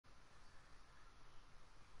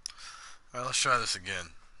Alright, let's try this again.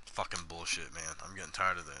 Fucking bullshit, man. I'm getting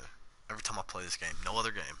tired of it. Every time I play this game, no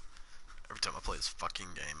other game. Every time I play this fucking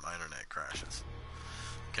game, my internet crashes.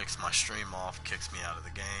 Kicks my stream off, kicks me out of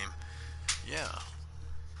the game. Yeah.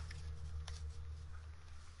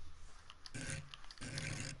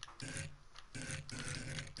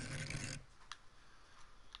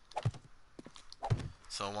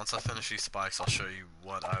 So once I finish these spikes, I'll show you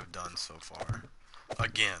what I've done so far.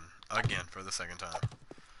 Again. Again, for the second time.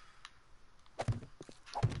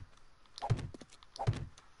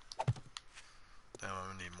 Damn, I'm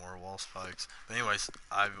gonna need more wall spikes. But anyways,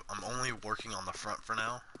 I'm only working on the front for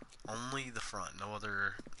now. Only the front. No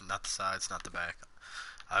other, not the sides, not the back.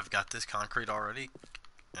 I've got this concrete already,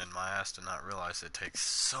 and my ass did not realize it takes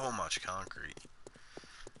so much concrete.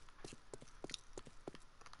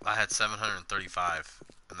 I had 735,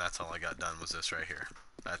 and that's all I got done was this right here.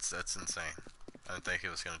 That's insane. I didn't think it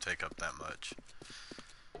was going to take up that much.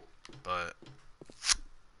 But,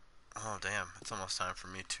 oh damn, it's almost time for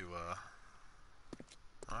me to,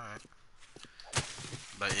 alright.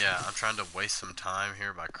 But yeah, I'm trying to waste some time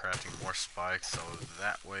here by crafting more spikes, so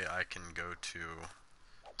that way I can go to,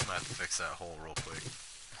 I'm gonna have to fix that hole real quick.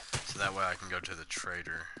 So that way I can go to the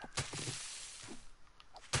trader.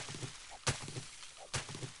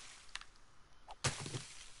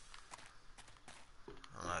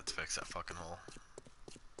 I'm gonna have to fix that fucking hole.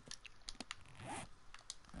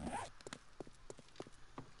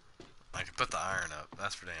 I can put the iron up,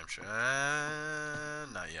 that's for damn sure.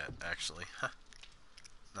 Not yet, actually.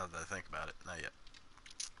 Now that I think about it, not yet.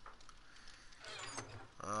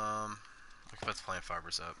 We can put the plant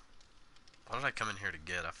fibers up. What did I come in here to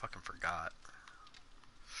get? I fucking forgot.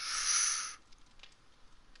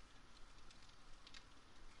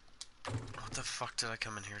 What the fuck did I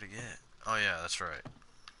come in here to get? Oh yeah, that's right.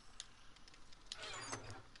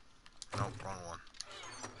 Nope, wrong one.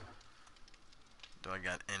 Do I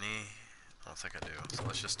got any? I don't think I do. So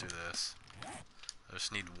let's just do this. I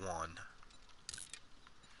just need one.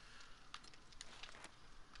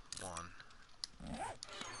 One.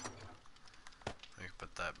 We can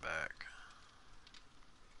put that back.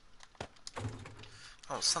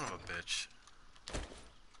 Oh, son of a bitch.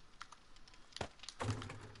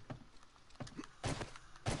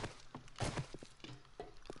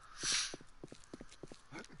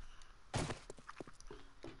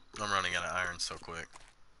 I'm running out of iron so quick.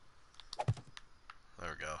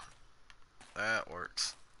 There we go. That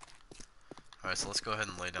works. Alright, so let's go ahead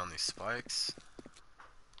and lay down these spikes.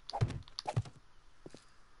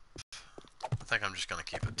 I think I'm just gonna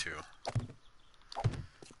keep it 2.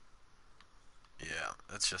 Yeah,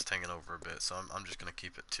 it's just hanging over a bit, so I'm just gonna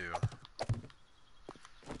keep it 2.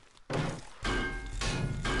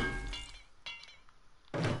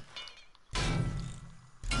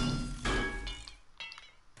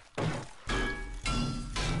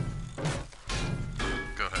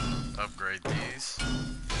 Go ahead and upgrade these.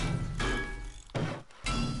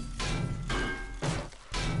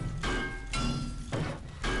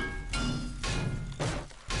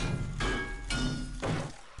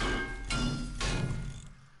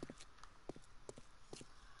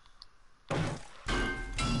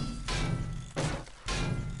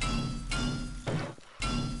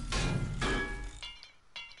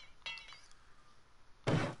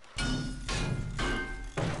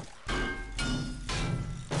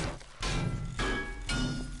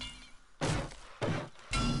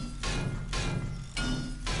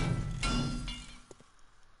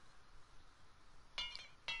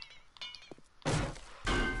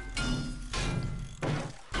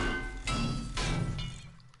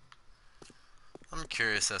 I'm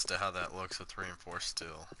curious as to how that looks with reinforced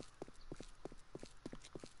steel.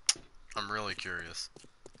 I'm really curious.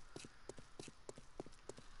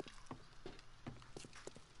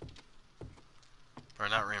 Or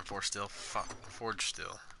not reinforced steel, forged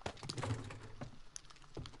steel.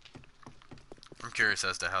 I'm curious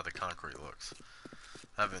as to how the concrete looks.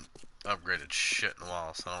 I haven't upgraded shit in a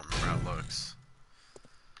while, so I don't remember how it looks.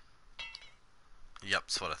 Yep,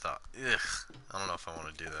 that's what I thought. Ugh, I don't know if I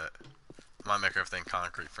want to do that. I might make everything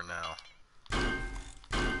concrete for now.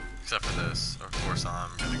 Except for this. Of course, I'm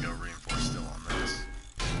going to go reinforced steel on this.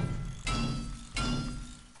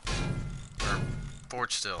 Or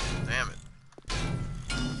forged steel. Damn it.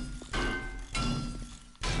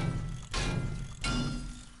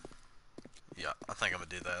 Yeah, I think I'm going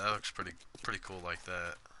to do that. That looks pretty cool like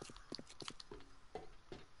that.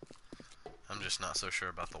 I'm just not so sure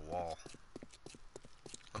about the wall.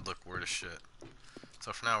 It'd look weird as shit.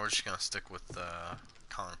 So for now, we're just going to stick with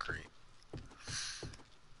concrete.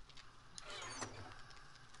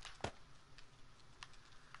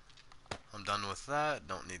 I'm I'm done with that.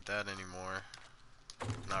 Don't need that anymore.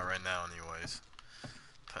 Not right now, anyways.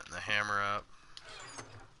 Putting the hammer up.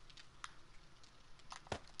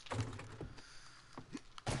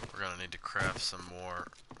 We're gonna need to craft some more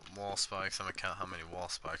wall spikes. I'm gonna count how many wall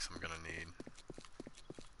spikes I'm gonna need.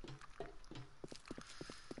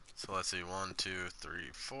 So let's see, 1, 2, 3,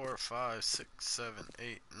 4, 5, 6, 7,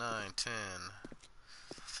 8, 9, 10,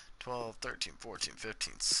 12, 13, 14,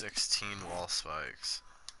 15, 16 wall spikes.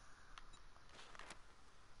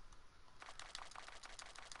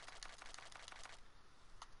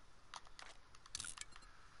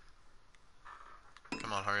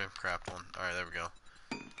 Come on, hurry up, craft one. Alright, there we go.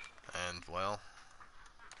 And, well,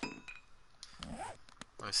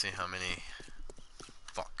 let me see how many.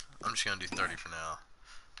 Fuck. I'm just gonna do 30 for now.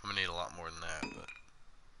 I'm gonna need a lot more than that, but.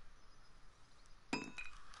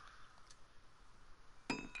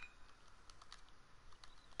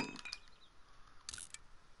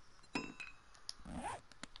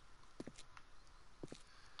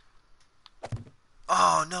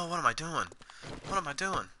 Oh no, what am I doing? What am I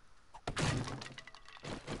doing?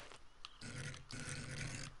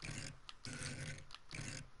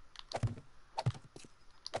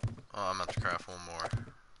 Oh, I'm about to craft one more.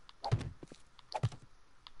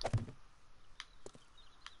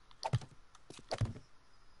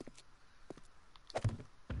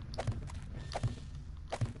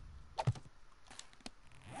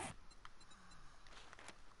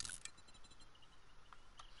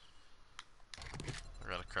 I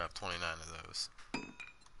gotta craft 29 of those.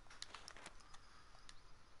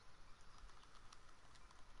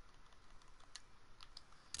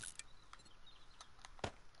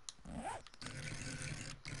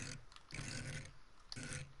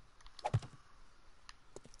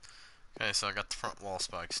 Okay, so I got the front wall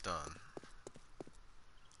spikes done.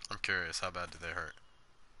 I'm curious, how bad do they hurt?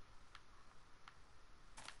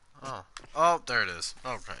 Oh. Oh, there it is.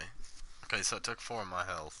 Okay. Okay, so it took 4 of my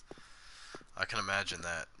health. I can imagine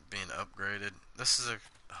that being upgraded. This is a...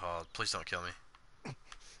 Oh, please don't kill me.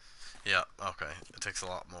 Yeah, okay. It takes a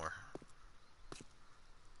lot more.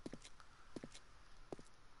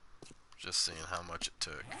 Just seeing how much it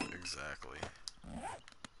took. Exactly.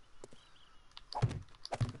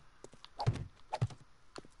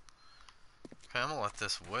 Okay, I'm gonna let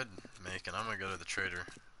this wood make, and I'm gonna go to the trader.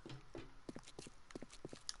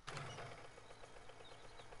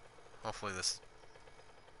 Hopefully this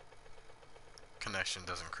connection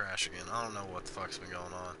doesn't crash again. I don't know what the fuck's been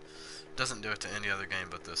going on. Doesn't do it to any other game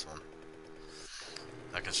but this one.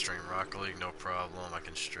 I can stream Rocket League, no problem. I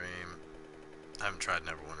can stream... I haven't tried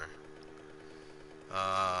Neverwinter.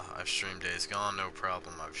 I've streamed Days Gone, no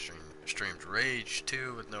problem. I've streamed Rage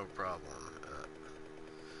 2 with no problem.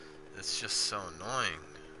 It's just so annoying.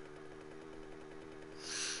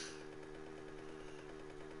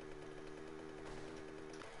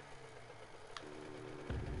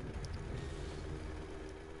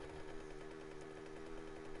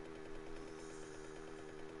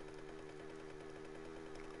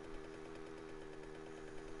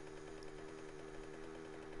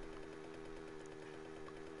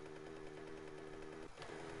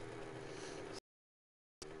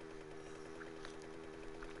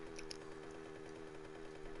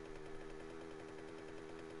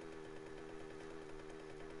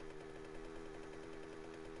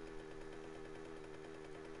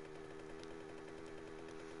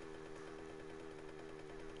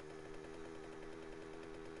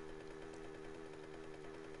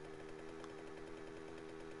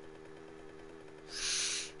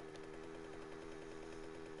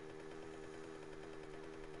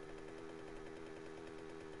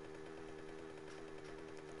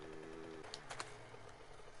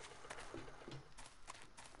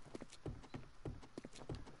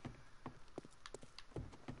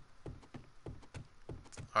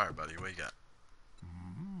 Alright, buddy, what you got?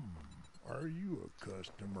 Are you a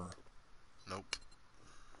customer? Nope.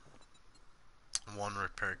 One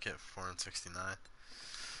repair kit for 469.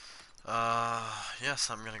 Yes,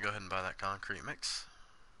 I'm gonna go ahead and buy that concrete mix.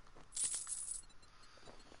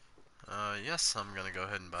 Yes, I'm gonna go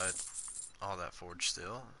ahead and buy all that forged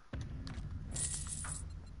steel.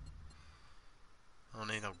 I don't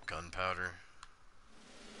need no gunpowder.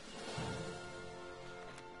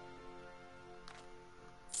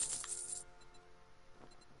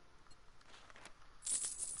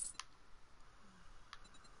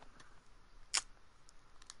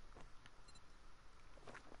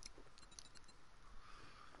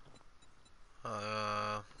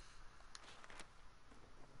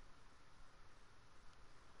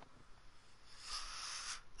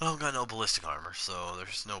 I don't got no ballistic armor, so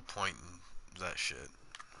there's no point in that shit.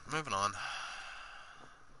 Moving on.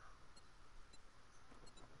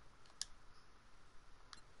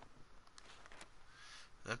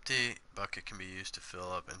 Empty bucket can be used to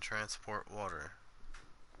fill up and transport water.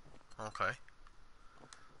 Okay.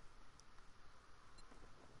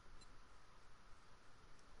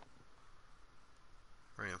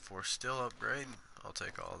 Reinforced steel upgrade. I'll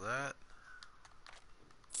take all that.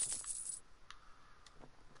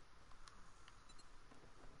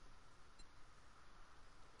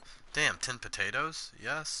 Damn, 10 potatoes?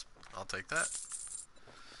 Yes, I'll take that.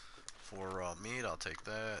 4 raw meat, I'll take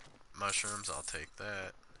that. Mushrooms, I'll take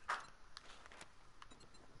that.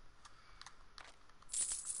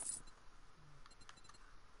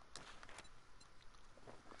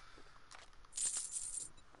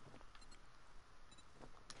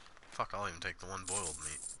 Fuck, I'll even take the 1 boiled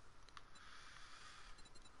meat.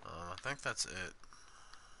 I think that's it.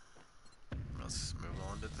 Let's move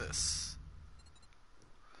on to this.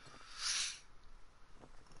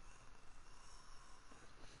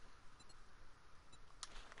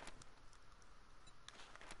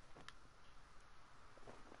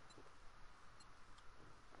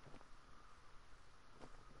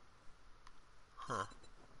 Huh.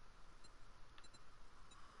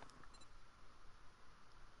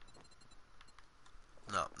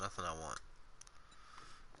 No, nothing I want.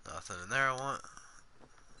 Nothing in there I want.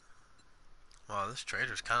 Wow, this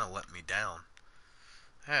trader's kind of let me down.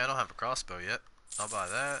 Hey, I don't have a crossbow yet. I'll buy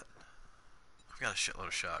that. I've got a shitload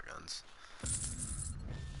of shotguns.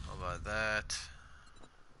 I'll buy that.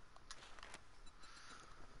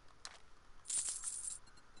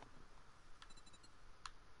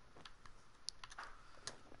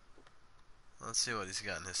 Let's see what he's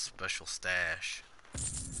got in his special stash.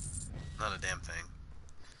 Not a damn thing.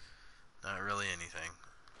 Not really anything.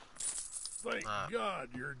 Thank God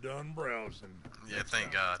you're done browsing. Yeah, Next thank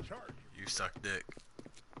time God. I'll charge You suck dick.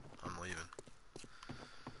 I'm leaving.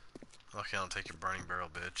 Lucky I don't take your burning barrel,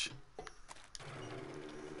 bitch.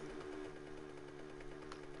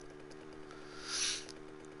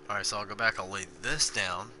 Alright, so I'll go back, I'll lay this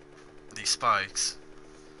down, these spikes,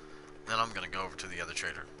 then I'm gonna go over to the other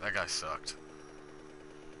trader. That guy sucked.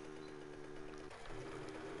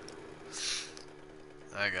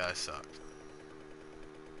 That guy sucked.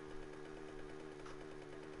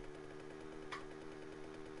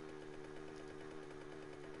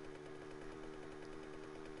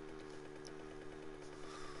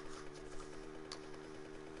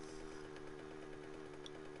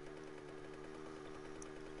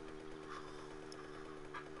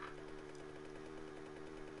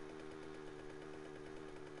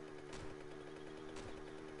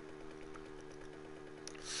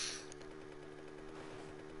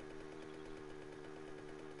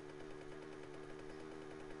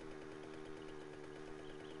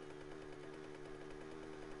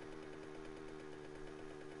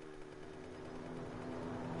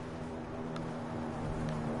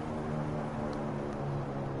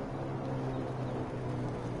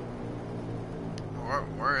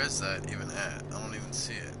 Where is that even at? I don't even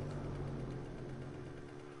see it.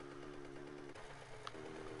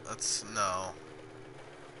 That's, no.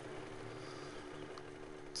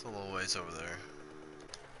 It's a little ways over there.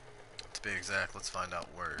 To be exact, let's find out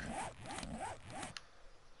where.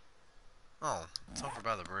 Oh, it's over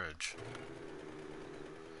by the bridge.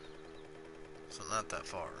 So not that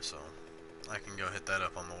far, so I can go hit that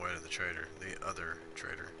up on my way to the trader, the other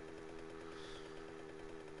trader.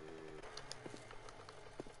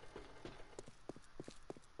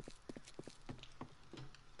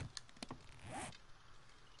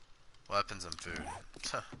 Weapons and food.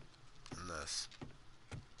 And this.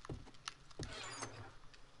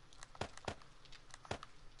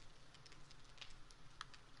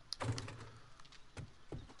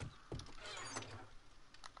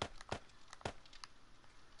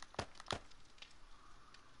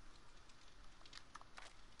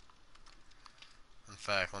 In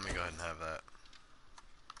fact, let me go ahead and have that.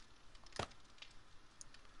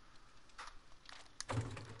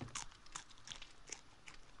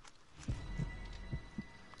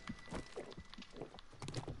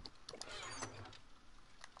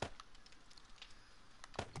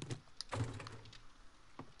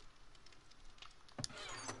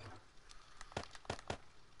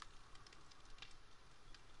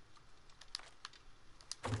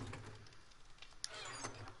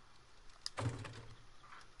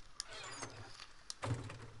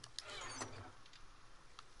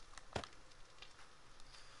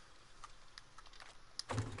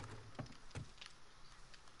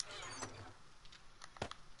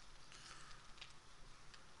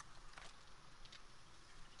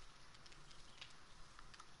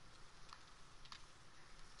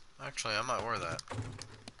 Actually, I might wear that.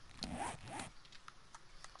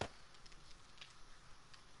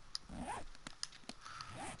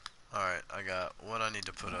 need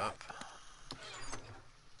to put up.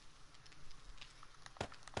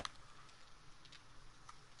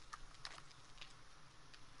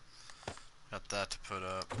 Got that to put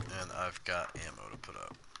up, and I've got ammo to put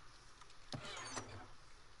up.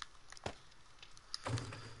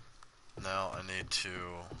 Now I need to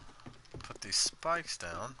put these spikes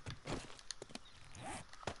down.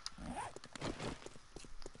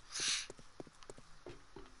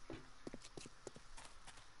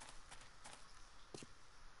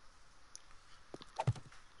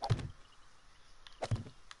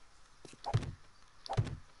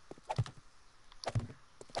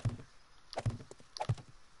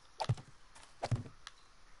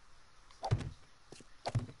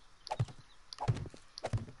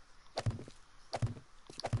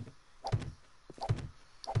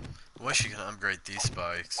 I wish you could upgrade these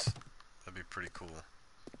spikes. That'd be pretty cool.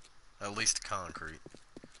 At least concrete.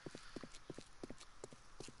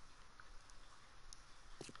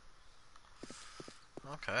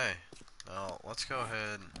 Okay. Now let's go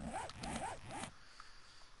ahead.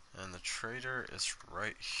 And the trader is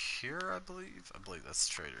right here, I believe. I believe that's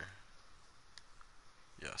the trader.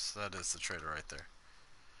 Yes, that is the trader right there.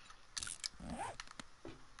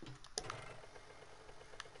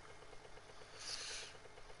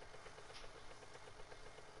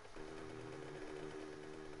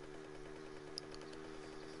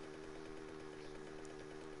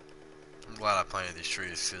 I'm glad I planted these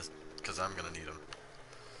trees because I'm gonna need them.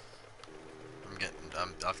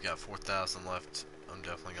 I've got 4,000 left. I'm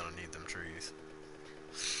definitely gonna need them trees.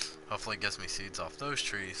 Hopefully it gets me seeds off those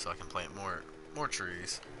trees so I can plant more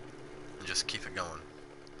trees and just keep it going.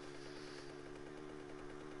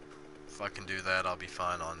 If I can do that, I'll be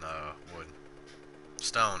fine on wood.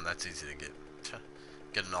 Stone, that's easy to get.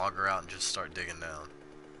 Get an auger out and just start digging down.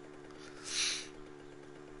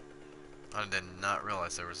 I did not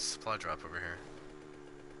realize there was a supply drop over here.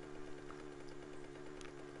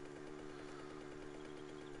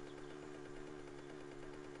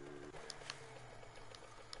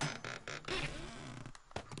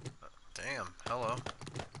 Damn, hello.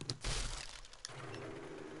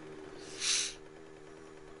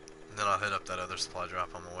 And then I'll hit up that other supply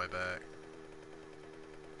drop on the way back.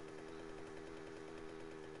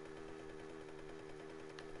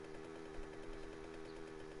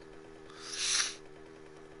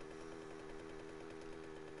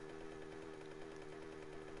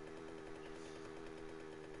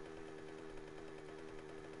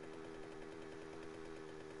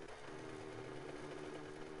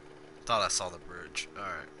 Thought I saw the bridge.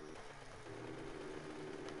 Alright.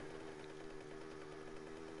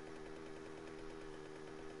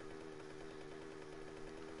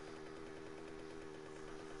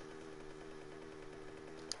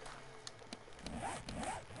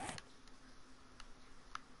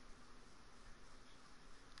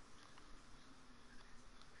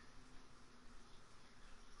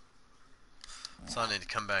 So I need to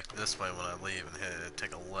come back this way when I leave and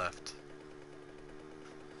take a left.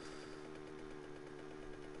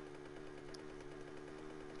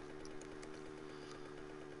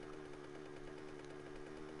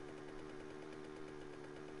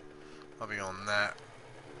 I'll be going that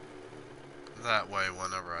way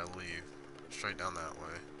whenever I leave. Straight down that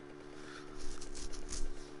way.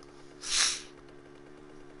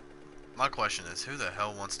 My question is, who the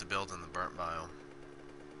hell wants to build in the burnt biome?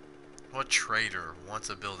 What trader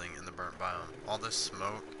wants a building in the burnt biome? All this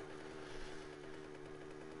smoke?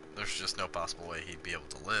 There's just no possible way he'd be able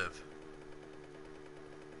to live.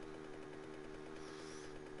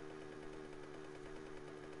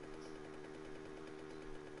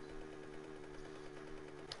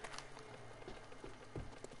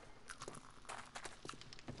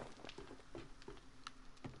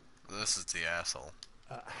 This is the asshole.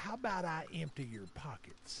 How about I empty your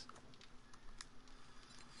pockets?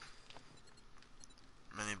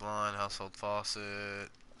 Mini blind, household faucet.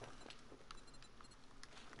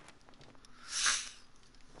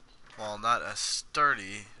 While not as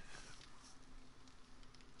sturdy,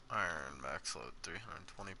 iron max load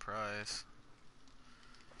 320 price.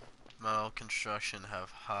 Metal construction have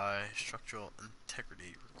high structural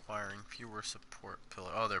integrity, requiring fewer support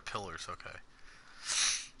pillars. Oh, they're pillars. Okay.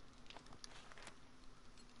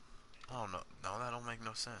 Oh no, no, that don't make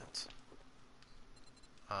no sense.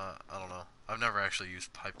 I don't know. I've never actually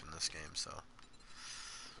used pipe in this game, so.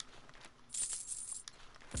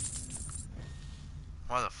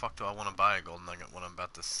 Why the fuck do I want to buy a gold nugget when I'm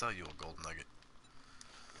about to sell you a gold nugget?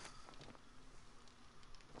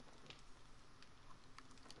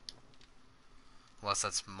 Unless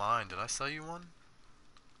that's mine. Did I sell you one?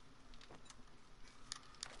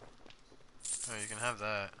 Oh, you can have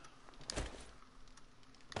that.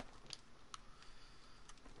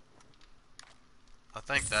 I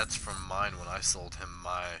think that's from mine when I sold him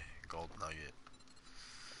my gold nugget.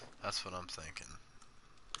 That's what I'm thinking.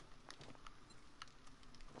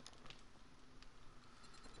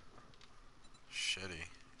 Shitty.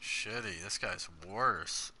 Shitty. This guy's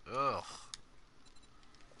worse. Ugh.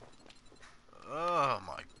 Oh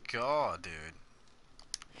my god, dude.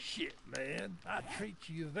 Shit, man. I treat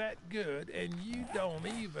you that good and you don't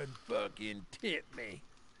even fucking tip me.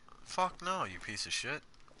 Fuck no, you piece of shit.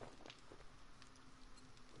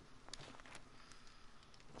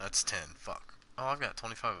 That's 10. Fuck. Oh, I've got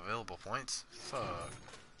 25 available points. Fuck.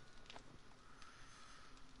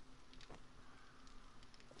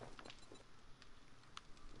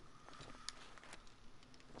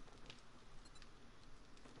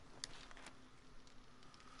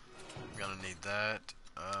 I'm gonna need that.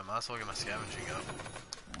 Might as well get my scavenging up.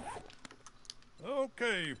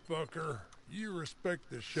 Okay, fucker. You respect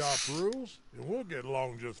the shop rules, and we'll get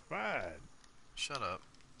along just fine. Shut up,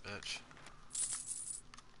 bitch.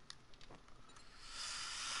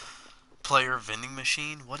 Player vending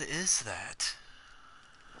machine? What is that?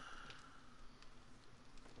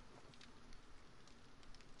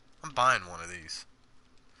 I'm buying one of these.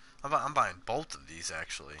 I'm buying both of these,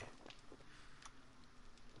 actually.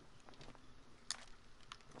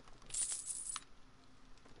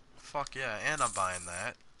 Fuck yeah, and I'm buying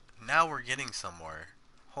that. Now we're getting somewhere.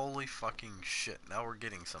 Holy fucking shit, now we're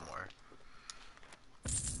getting somewhere.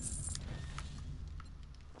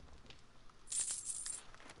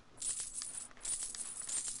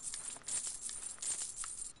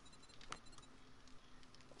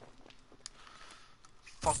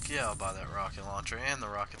 Fuck yeah, I'll buy that rocket launcher and the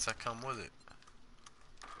rockets that come with it.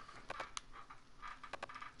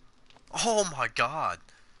 Oh my god.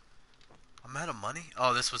 I'm out of money?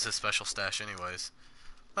 Oh, this was his special stash anyways.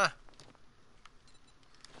 Huh.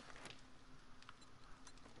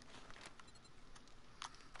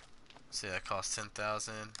 See, that costs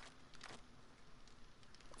 10,000.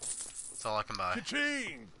 That's all I can buy.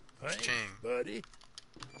 Cha-ching! Thanks, Cha-ching. buddy.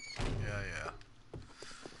 Yeah, yeah.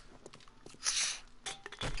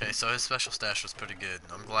 Okay, so his special stash was pretty good.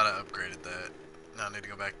 I'm glad I upgraded that. Now I need to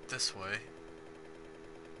go back this way.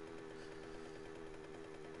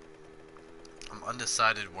 I'm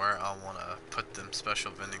undecided where I want to put them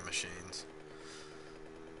special vending machines.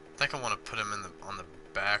 I think I want to put them in on the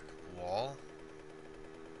back wall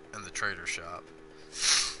in the trader shop.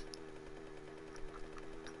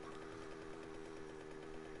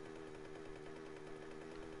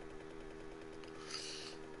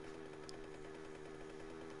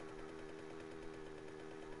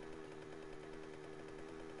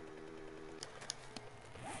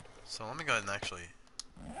 So let me go ahead and actually...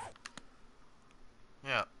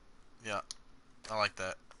 Yeah, yeah, I like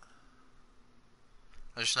that.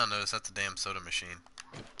 I just now noticed that's a damn soda machine.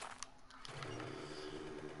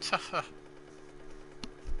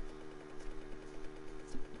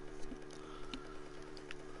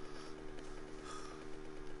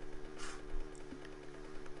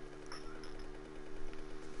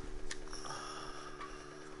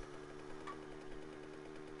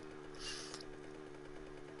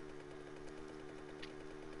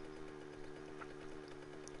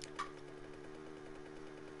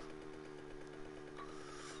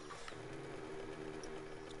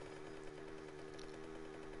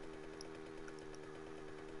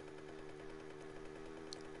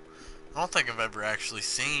 I don't think I've ever actually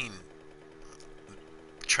seen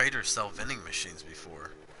traders sell vending machines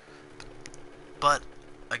before. But,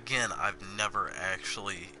 again, I've never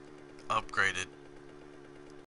actually upgraded